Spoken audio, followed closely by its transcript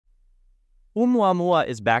Oumuamua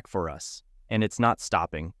is back for us, and it's not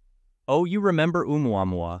stopping. Oh, you remember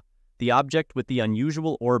Oumuamua, the object with the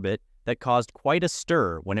unusual orbit that caused quite a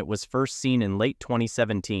stir when it was first seen in late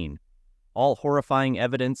 2017. All horrifying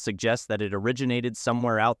evidence suggests that it originated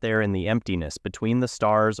somewhere out there in the emptiness between the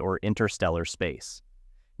stars or interstellar space.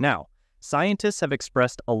 Now, scientists have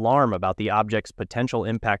expressed alarm about the object's potential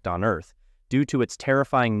impact on Earth due to its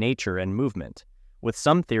terrifying nature and movement, with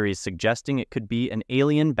some theories suggesting it could be an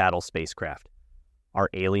alien battle spacecraft. Are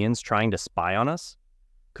aliens trying to spy on us?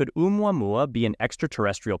 Could Oumuamua be an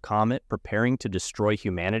extraterrestrial comet preparing to destroy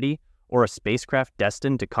humanity, or a spacecraft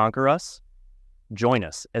destined to conquer us? Join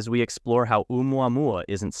us as we explore how Oumuamua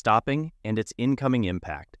isn't stopping and its incoming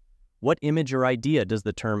impact. What image or idea does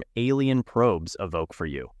the term alien probes evoke for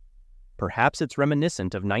you? Perhaps it's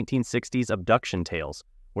reminiscent of 1960s abduction tales,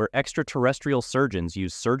 where extraterrestrial surgeons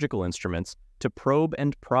use surgical instruments to probe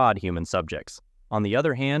and prod human subjects. On the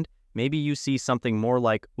other hand, maybe you see something more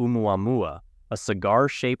like Oumuamua, a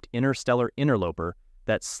cigar-shaped interstellar interloper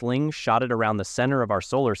that slingshotted around the center of our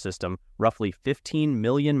solar system roughly 15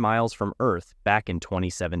 million miles from Earth back in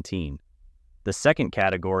 2017. The second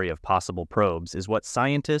category of possible probes is what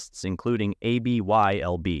scientists, including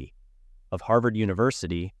ABY-LB of Harvard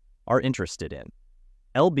University, are interested in.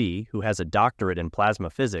 LB, who has a doctorate in plasma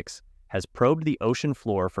physics, has probed the ocean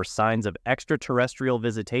floor for signs of extraterrestrial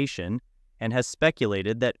visitation and has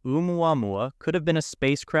speculated that Oumuamua could have been a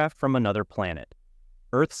spacecraft from another planet.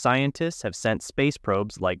 Earth scientists have sent space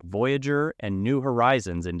probes like Voyager and New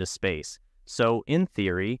Horizons into space, so in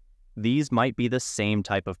theory, these might be the same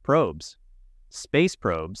type of probes. Space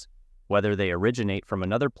probes, whether they originate from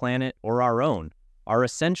another planet or our own, are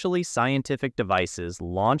essentially scientific devices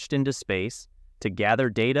launched into space to gather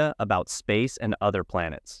data about space and other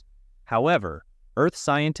planets. However, Earth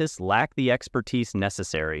scientists lack the expertise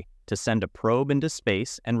necessary to send a probe into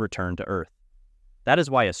space and return to Earth. That is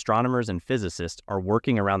why astronomers and physicists are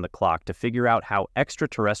working around the clock to figure out how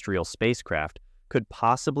extraterrestrial spacecraft could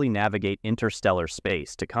possibly navigate interstellar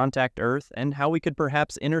space to contact Earth and how we could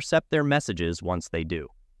perhaps intercept their messages once they do.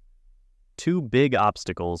 Two big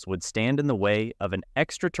obstacles would stand in the way of an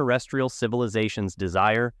extraterrestrial civilization's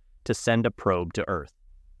desire to send a probe to Earth: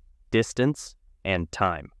 distance and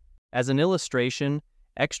time. As an illustration,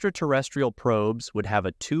 extraterrestrial probes would have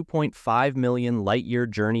a 2.5 million light-year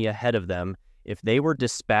journey ahead of them if they were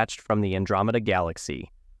dispatched from the Andromeda Galaxy,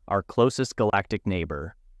 our closest galactic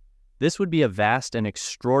neighbor. This would be a vast and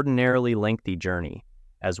extraordinarily lengthy journey,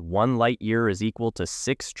 as 1 light-year is equal to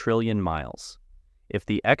 6 trillion miles. If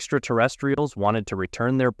the extraterrestrials wanted to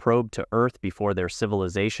return their probe to Earth before their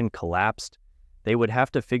civilization collapsed, they would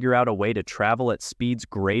have to figure out a way to travel at speeds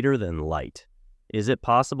greater than light. Is it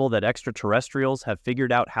possible that extraterrestrials have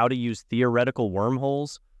figured out how to use theoretical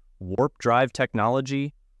wormholes, warp drive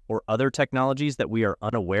technology, or other technologies that we are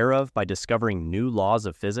unaware of by discovering new laws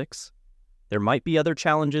of physics? There might be other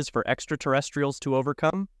challenges for extraterrestrials to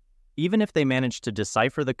overcome. Even if they manage to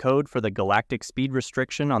decipher the code for the galactic speed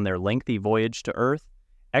restriction on their lengthy voyage to Earth,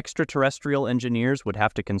 extraterrestrial engineers would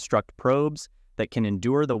have to construct probes that can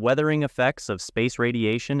endure the weathering effects of space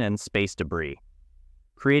radiation and space debris.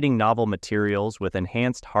 Creating novel materials with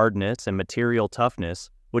enhanced hardness and material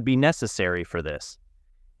toughness would be necessary for this.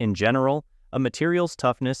 In general, a material's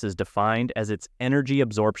toughness is defined as its energy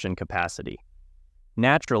absorption capacity.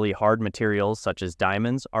 Naturally hard materials such as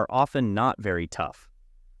diamonds are often not very tough.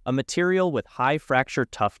 A material with high fracture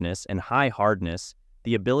toughness and high hardness,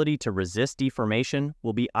 the ability to resist deformation,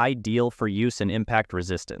 will be ideal for use in impact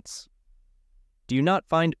resistance. Do you not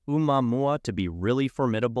find Oumuamua to be really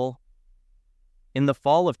formidable? In the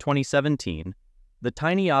fall of 2017, the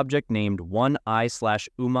tiny object named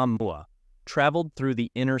 1I/Oumuamua traveled through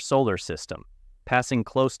the inner solar system, passing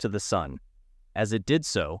close to the Sun. As it did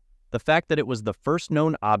so, the fact that it was the first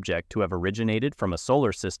known object to have originated from a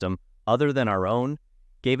solar system other than our own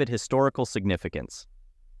gave it historical significance.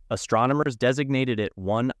 Astronomers designated it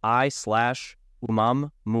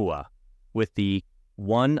 1I/Oumuamua, with the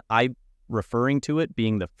 1I referring to it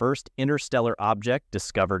being the first interstellar object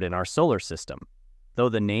discovered in our solar system, though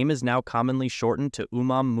the name is now commonly shortened to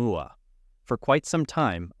Oumuamua. For quite some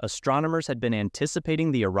time, astronomers had been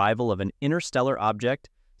anticipating the arrival of an interstellar object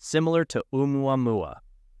similar to Oumuamua.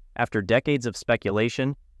 After decades of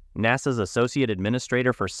speculation, NASA's Associate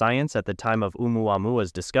Administrator for Science at the time of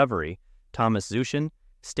Oumuamua's discovery, Thomas Zushin,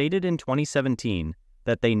 stated in 2017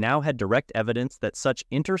 that they now had direct evidence that such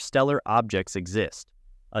interstellar objects exist.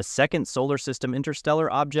 A second solar system interstellar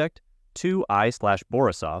object,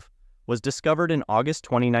 2I/Borisov, was discovered in August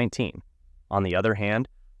 2019. On the other hand,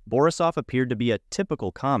 Borisov appeared to be a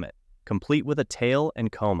typical comet, complete with a tail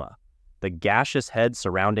and coma. the gaseous head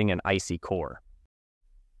surrounding an icy core.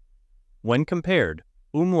 When compared,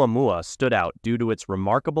 Oumuamua stood out due to its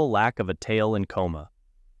remarkable lack of a tail and coma.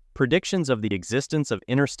 Predictions of the existence of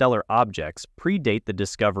interstellar objects predate the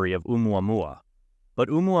discovery of Oumuamua, but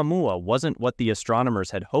Oumuamua wasn't what the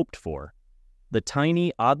astronomers had hoped for. The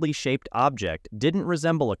tiny, oddly shaped object didn't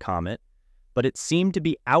resemble a comet, but it seemed to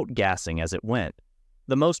be outgassing as it went.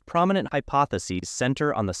 The most prominent hypotheses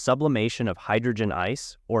center on the sublimation of hydrogen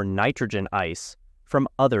ice or nitrogen ice from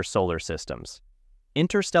other solar systems.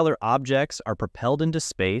 Interstellar objects are propelled into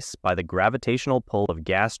space by the gravitational pull of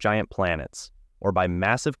gas giant planets, or by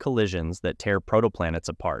massive collisions that tear protoplanets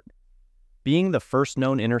apart. Being the first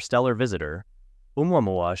known interstellar visitor,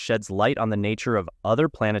 Oumuamua sheds light on the nature of other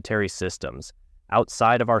planetary systems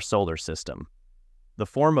outside of our solar system. The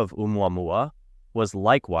form of Oumuamua was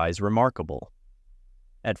likewise remarkable.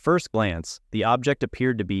 At first glance, the object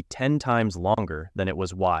appeared to be 10 times longer than it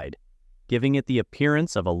was wide, giving it the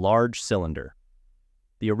appearance of a large cylinder.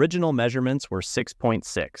 The original measurements were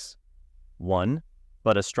 6.61,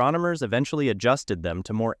 but astronomers eventually adjusted them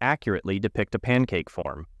to more accurately depict a pancake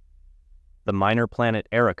form. The minor planet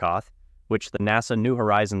Arrokoth, which the NASA New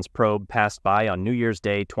Horizons probe passed by on New Year's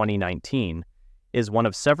Day 2019, is one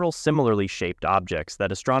of several similarly shaped objects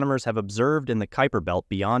that astronomers have observed in the Kuiper Belt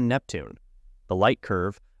beyond Neptune. The light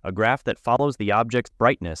curve, a graph that follows the object's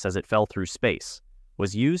brightness as it fell through space,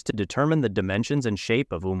 was used to determine the dimensions and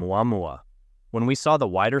shape of Oumuamua. When we saw the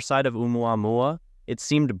wider side of Oumuamua, it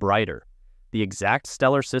seemed brighter. The exact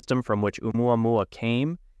stellar system from which Oumuamua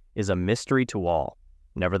came is a mystery to all.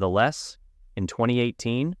 Nevertheless, in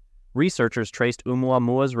 2018, researchers traced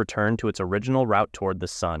Oumuamua's return to its original route toward the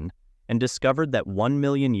Sun and discovered that 1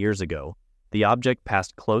 million years ago, the object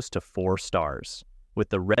passed close to 4 stars, with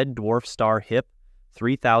the red dwarf star HIP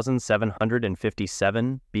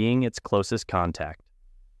 3757 being its closest contact.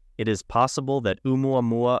 It is possible that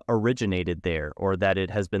Oumuamua originated there, or that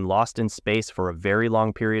it has been lost in space for a very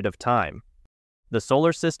long period of time. The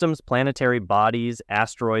solar system's planetary bodies,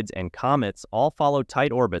 asteroids, and comets all follow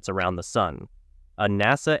tight orbits around the Sun. A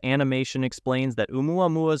NASA animation explains that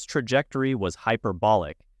Oumuamua's trajectory was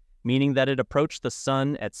hyperbolic, meaning that it approached the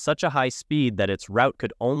Sun at such a high speed that its route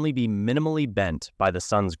could only be minimally bent by the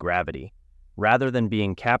Sun's gravity, rather than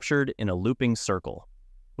being captured in a looping circle.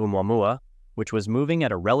 Oumuamua, which was moving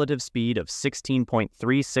at a relative speed of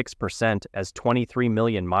 16.36% as 23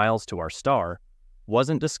 million miles to our star,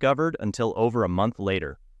 wasn't discovered until over a month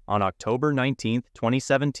later, on October 19,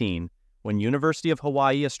 2017, when University of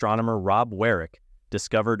Hawaii astronomer Rob Warrick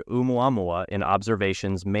discovered Oumuamua in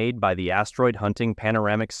observations made by the Asteroid Hunting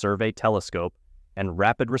Panoramic Survey Telescope and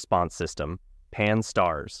Rapid Response System,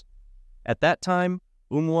 PAN-STARRS. At that time,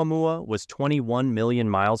 Oumuamua was 21 million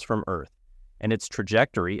miles from Earth, and its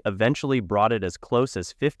trajectory eventually brought it as close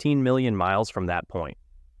as 15 million miles from that point.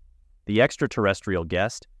 The extraterrestrial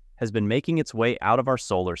guest has been making its way out of our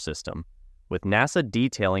solar system, with NASA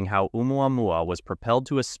detailing how Oumuamua was propelled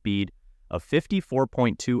to a speed of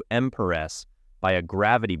 54.2 m/s by a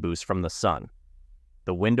gravity boost from the Sun.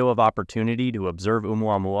 The window of opportunity to observe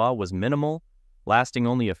Oumuamua was minimal, lasting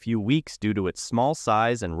only a few weeks due to its small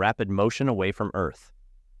size and rapid motion away from Earth.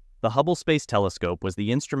 The Hubble Space Telescope was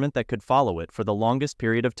the instrument that could follow it for the longest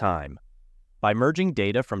period of time. By merging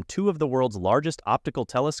data from 2 of the world's largest optical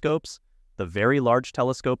telescopes, the Very Large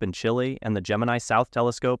Telescope in Chile and the Gemini South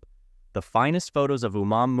Telescope, the finest photos of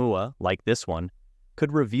Oumuamua, like this one,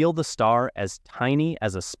 could reveal the star as tiny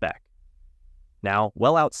as a speck. Now,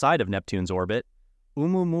 well outside of Neptune's orbit,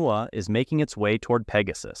 Oumuamua is making its way toward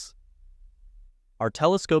Pegasus. Our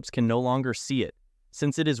telescopes can no longer see it,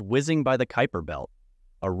 since it is whizzing by the Kuiper Belt,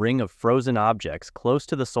 a ring of frozen objects close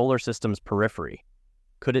to the solar system's periphery.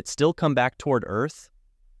 Could it still come back toward Earth?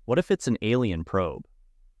 What if it's an alien probe?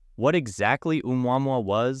 What exactly Oumuamua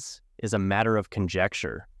was is a matter of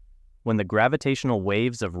conjecture. When the gravitational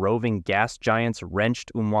waves of roving gas giants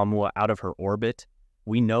wrenched Oumuamua out of her orbit,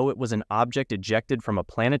 we know it was an object ejected from a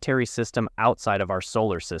planetary system outside of our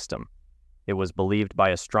solar system. It was believed by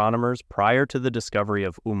astronomers prior to the discovery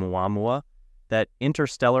of Oumuamua that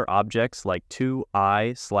interstellar objects like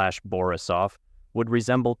 2I/Borisov would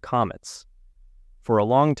resemble comets. For a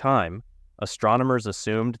long time, astronomers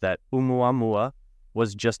assumed that Oumuamua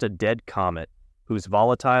was just a dead comet whose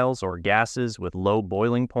volatiles or gases with low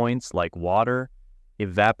boiling points like water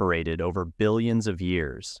evaporated over billions of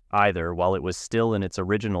years, either while it was still in its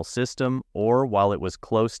original system or while it was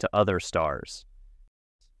close to other stars.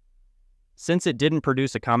 Since it didn't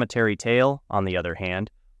produce a cometary tail, on the other hand,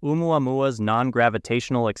 Oumuamua's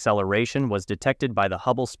non-gravitational acceleration was detected by the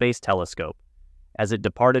Hubble Space Telescope as it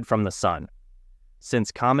departed from the Sun.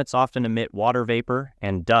 Since comets often emit water vapor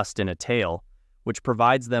and dust in a tail, which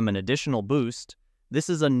provides them an additional boost, this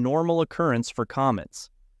is a normal occurrence for comets.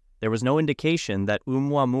 There was no indication that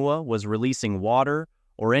Oumuamua was releasing water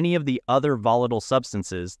or any of the other volatile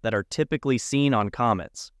substances that are typically seen on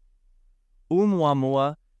comets.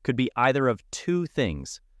 Oumuamua could be either of two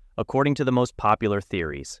things, according to the most popular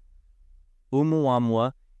theories.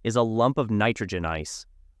 Oumuamua is a lump of nitrogen ice,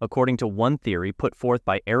 according to one theory put forth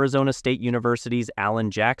by Arizona State University's Alan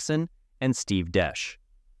Jackson and Steve Desch.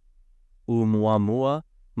 Oumuamua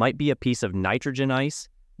might be a piece of nitrogen ice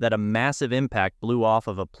that a massive impact blew off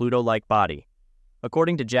of a Pluto-like body.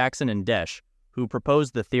 According to Jackson and Desch, who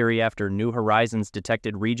proposed the theory after New Horizons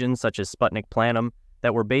detected regions such as Sputnik Planum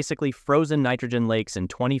that were basically frozen nitrogen lakes in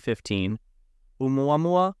 2015,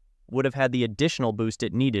 Oumuamua would have had the additional boost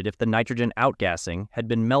it needed if the nitrogen outgassing had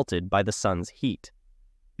been melted by the sun's heat.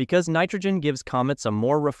 Because nitrogen gives comets a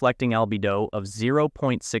more reflecting albedo of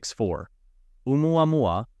 0.64,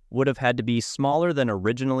 Oumuamua would have had to be smaller than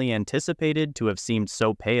originally anticipated to have seemed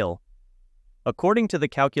so pale. According to the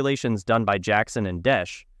calculations done by Jackson and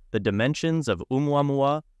Desch, the dimensions of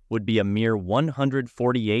Oumuamua would be a mere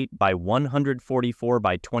 148 by 144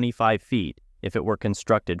 by 25 feet if it were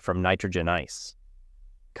constructed from nitrogen ice.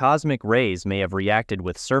 Cosmic rays may have reacted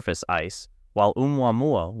with surface ice while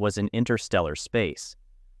Oumuamua was in interstellar space,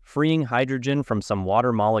 freeing hydrogen from some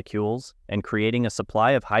water molecules and creating a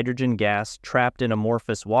supply of hydrogen gas trapped in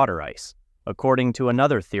amorphous water ice, according to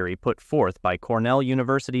another theory put forth by Cornell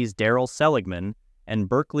University's Daryl Seligman and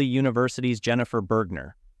Berkeley University's Jennifer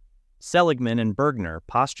Bergner. Seligman and Bergner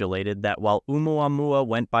postulated that while Oumuamua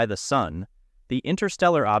went by the sun, the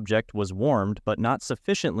interstellar object was warmed but not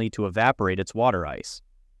sufficiently to evaporate its water ice.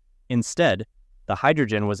 Instead, the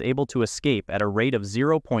hydrogen was able to escape at a rate of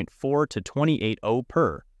 0.4 to 28.0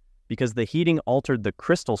 per, because the heating altered the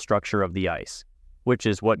crystal structure of the ice, which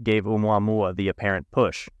is what gave Oumuamua the apparent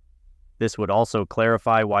push. This would also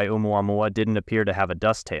clarify why Oumuamua didn't appear to have a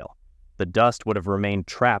dust tail. The dust would have remained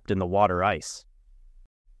trapped in the water ice.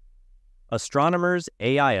 Astronomers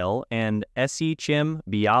AIL and Chim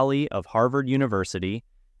Bialy of Harvard University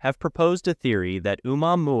have proposed a theory that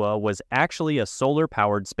Oumuamua was actually a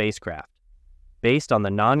solar-powered spacecraft. Based on the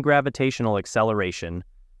non-gravitational acceleration,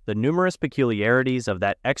 the numerous peculiarities of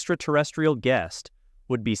that extraterrestrial guest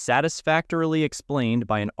would be satisfactorily explained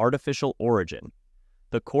by an artificial origin.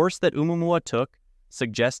 The course that Oumuamua took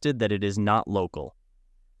suggested that it is not local.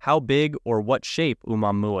 How big or what shape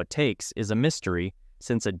Oumuamua takes is a mystery,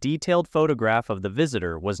 since a detailed photograph of the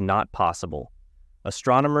visitor was not possible.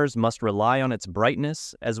 Astronomers must rely on its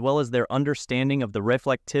brightness as well as their understanding of the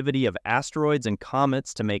reflectivity of asteroids and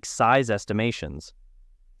comets to make size estimations.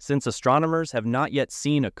 Since astronomers have not yet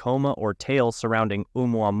seen a coma or tail surrounding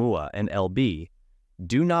Oumuamua and LB,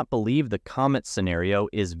 do not believe the comet scenario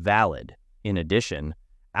is valid. In addition,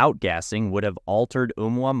 outgassing would have altered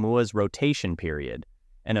Oumuamua's rotation period,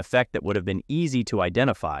 an effect that would have been easy to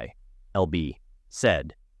identify, LB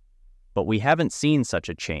said. But we haven't seen such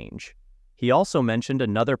a change. He also mentioned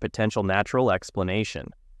another potential natural explanation.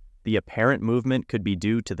 The apparent movement could be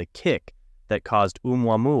due to the kick that caused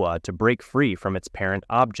Oumuamua to break free from its parent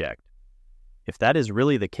object. If that is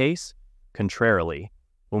really the case, contrarily,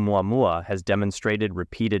 Oumuamua has demonstrated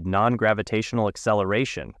repeated non-gravitational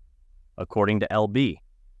acceleration, according to LB.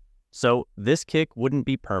 So this kick wouldn't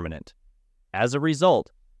be permanent. As a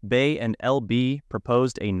result, Bay and LB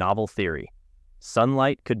proposed a novel theory.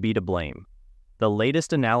 Sunlight could be to blame. The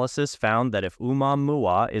latest analysis found that if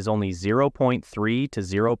Oumuamua is only 0.3 to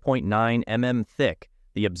 0.9 mm thick,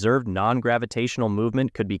 the observed non-gravitational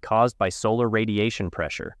movement could be caused by solar radiation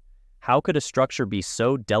pressure. How could a structure be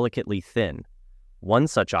so delicately thin? One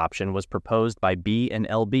such option was proposed by B and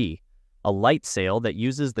LB, a light sail that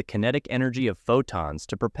uses the kinetic energy of photons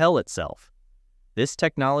to propel itself. This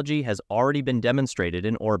technology has already been demonstrated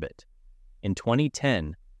in orbit. In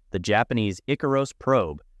 2010, the Japanese Icaros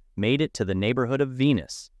probe made it to the neighborhood of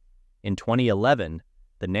Venus. In 2011,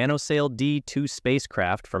 the NanoSail D2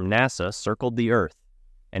 spacecraft from NASA circled the Earth.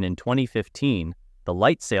 And in 2015, the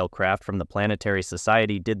LightSail craft from the Planetary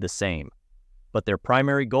Society did the same. But their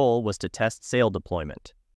primary goal was to test sail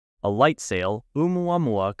deployment. A light sail,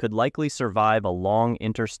 Oumuamua could likely survive a long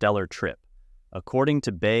interstellar trip, according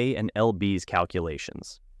to Bay and LB's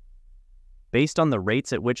calculations. Based on the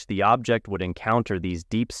rates at which the object would encounter these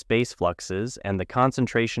deep space fluxes and the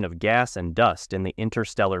concentration of gas and dust in the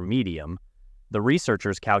interstellar medium, the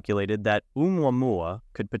researchers calculated that Oumuamua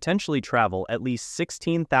could potentially travel at least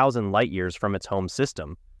 16,000 light-years from its home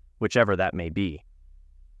system, whichever that may be.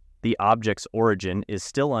 The object's origin is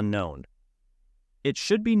still unknown. It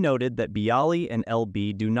should be noted that Bialy and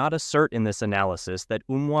LB do not assert in this analysis that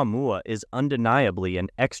Oumuamua is undeniably an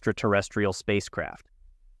extraterrestrial spacecraft.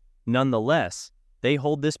 Nonetheless, they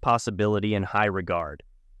hold this possibility in high regard.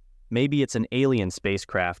 Maybe it's an alien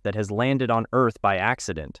spacecraft that has landed on Earth by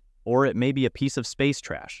accident, or it may be a piece of space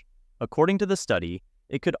trash. According to the study,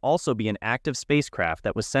 it could also be an active spacecraft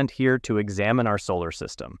that was sent here to examine our solar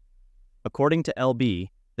system. According to LB,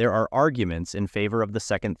 there are arguments in favor of the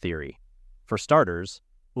second theory. For starters,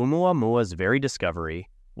 Oumuamua's very discovery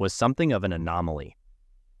was something of an anomaly.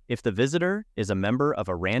 If the visitor is a member of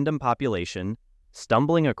a random population,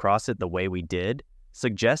 stumbling across it the way we did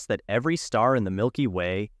suggests that every star in the Milky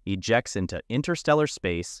Way ejects into interstellar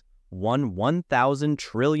space 1,000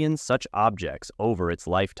 trillion such objects over its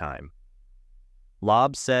lifetime.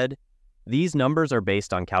 Loeb said, "These numbers are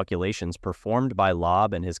based on calculations performed by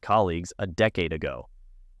Loeb and his colleagues a decade ago.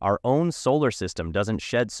 Our own solar system doesn't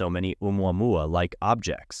shed so many Oumuamua-like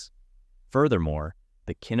objects. Furthermore,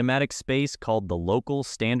 the kinematic space called the local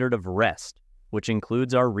standard of rest, which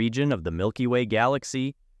includes our region of the Milky Way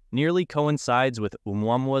galaxy, nearly coincides with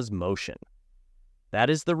Oumuamua's motion. That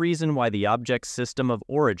is the reason why the object's system of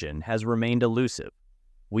origin has remained elusive.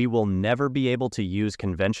 We will never be able to use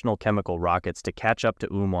conventional chemical rockets to catch up to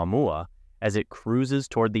Oumuamua as it cruises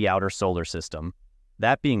toward the outer solar system.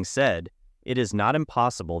 That being said, it is not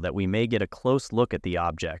impossible that we may get a close look at the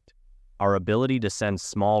object. Our ability to send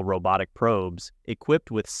small robotic probes, equipped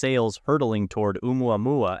with sails hurtling toward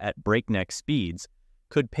Oumuamua at breakneck speeds,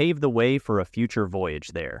 could pave the way for a future voyage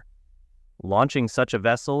there. Launching such a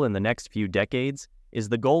vessel in the next few decades is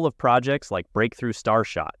the goal of projects like Breakthrough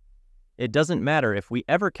Starshot. It doesn't matter if we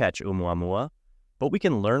ever catch Oumuamua, but we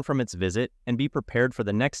can learn from its visit and be prepared for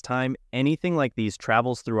the next time anything like these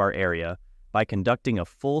travels through our area by conducting a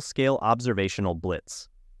full-scale observational blitz.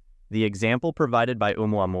 The example provided by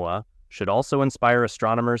Oumuamua should also inspire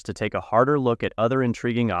astronomers to take a harder look at other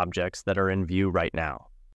intriguing objects that are in view right now.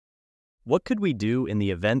 What could we do in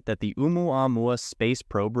the event that the Oumuamua space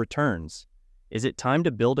probe returns? Is it time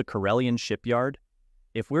to build a Corellian shipyard?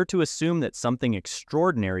 If we're to assume that something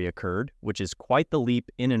extraordinary occurred, which is quite the leap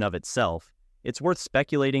in and of itself, it's worth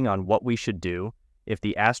speculating on what we should do if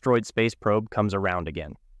the asteroid space probe comes around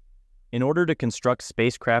again. In order to construct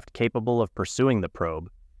spacecraft capable of pursuing the probe,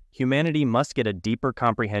 humanity must get a deeper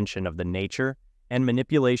comprehension of the nature and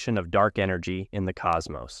manipulation of dark energy in the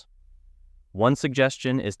cosmos. One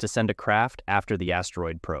suggestion is to send a craft after the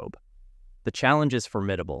asteroid probe. The challenge is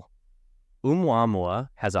formidable. Oumuamua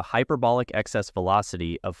has a hyperbolic excess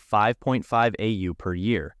velocity of 5.5 AU per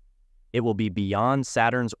year. It will be beyond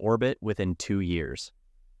Saturn's orbit within 2 years.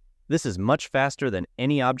 This is much faster than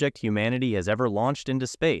any object humanity has ever launched into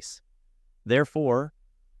space. Therefore,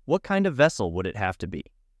 what kind of vessel would it have to be?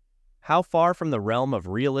 How far from the realm of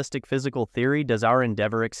realistic physical theory does our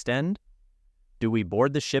endeavor extend? Do we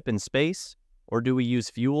board the ship in space, or do we use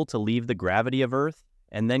fuel to leave the gravity of Earth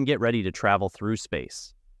and then get ready to travel through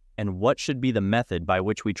space? And what should be the method by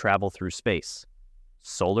which we travel through space?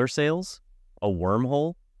 Solar sails? A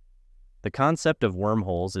wormhole? The concept of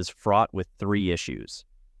wormholes is fraught with 3 issues.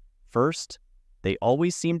 First, they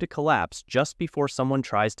always seem to collapse just before someone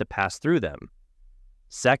tries to pass through them.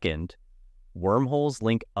 Second, wormholes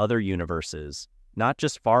link other universes, not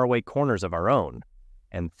just faraway corners of our own.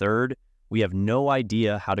 And third, we have no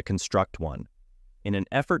idea how to construct one. In an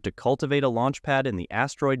effort to cultivate a launch pad in the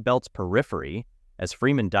asteroid belt's periphery, as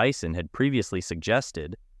Freeman Dyson had previously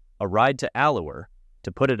suggested, a ride to Allure,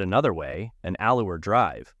 to put it another way, an Allure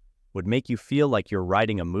drive, would make you feel like you're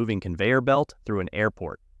riding a moving conveyor belt through an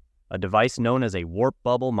airport. A device known as a warp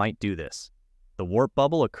bubble might do this. The warp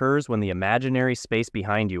bubble occurs when the imaginary space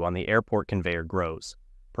behind you on the airport conveyor grows,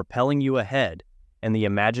 propelling you ahead, and the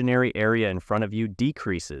imaginary area in front of you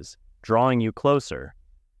decreases, drawing you closer.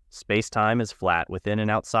 Space-time is flat within and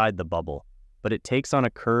outside the bubble, but it takes on a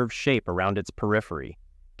curved shape around its periphery,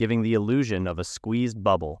 giving the illusion of a squeezed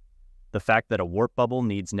bubble. The fact that a warp bubble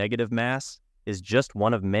needs negative mass is just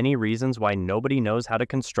one of many reasons why nobody knows how to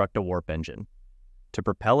construct a warp engine. To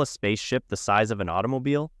propel a spaceship the size of an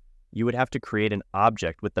automobile, you would have to create an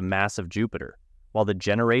object with the mass of Jupiter, while the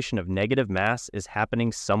generation of negative mass is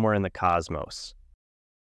happening somewhere in the cosmos.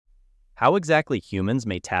 How exactly humans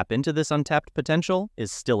may tap into this untapped potential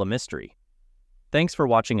is still a mystery. Thanks for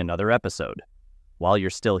watching another episode. While you're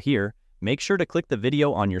still here, make sure to click the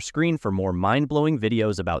video on your screen for more mind-blowing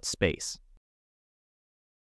videos about space.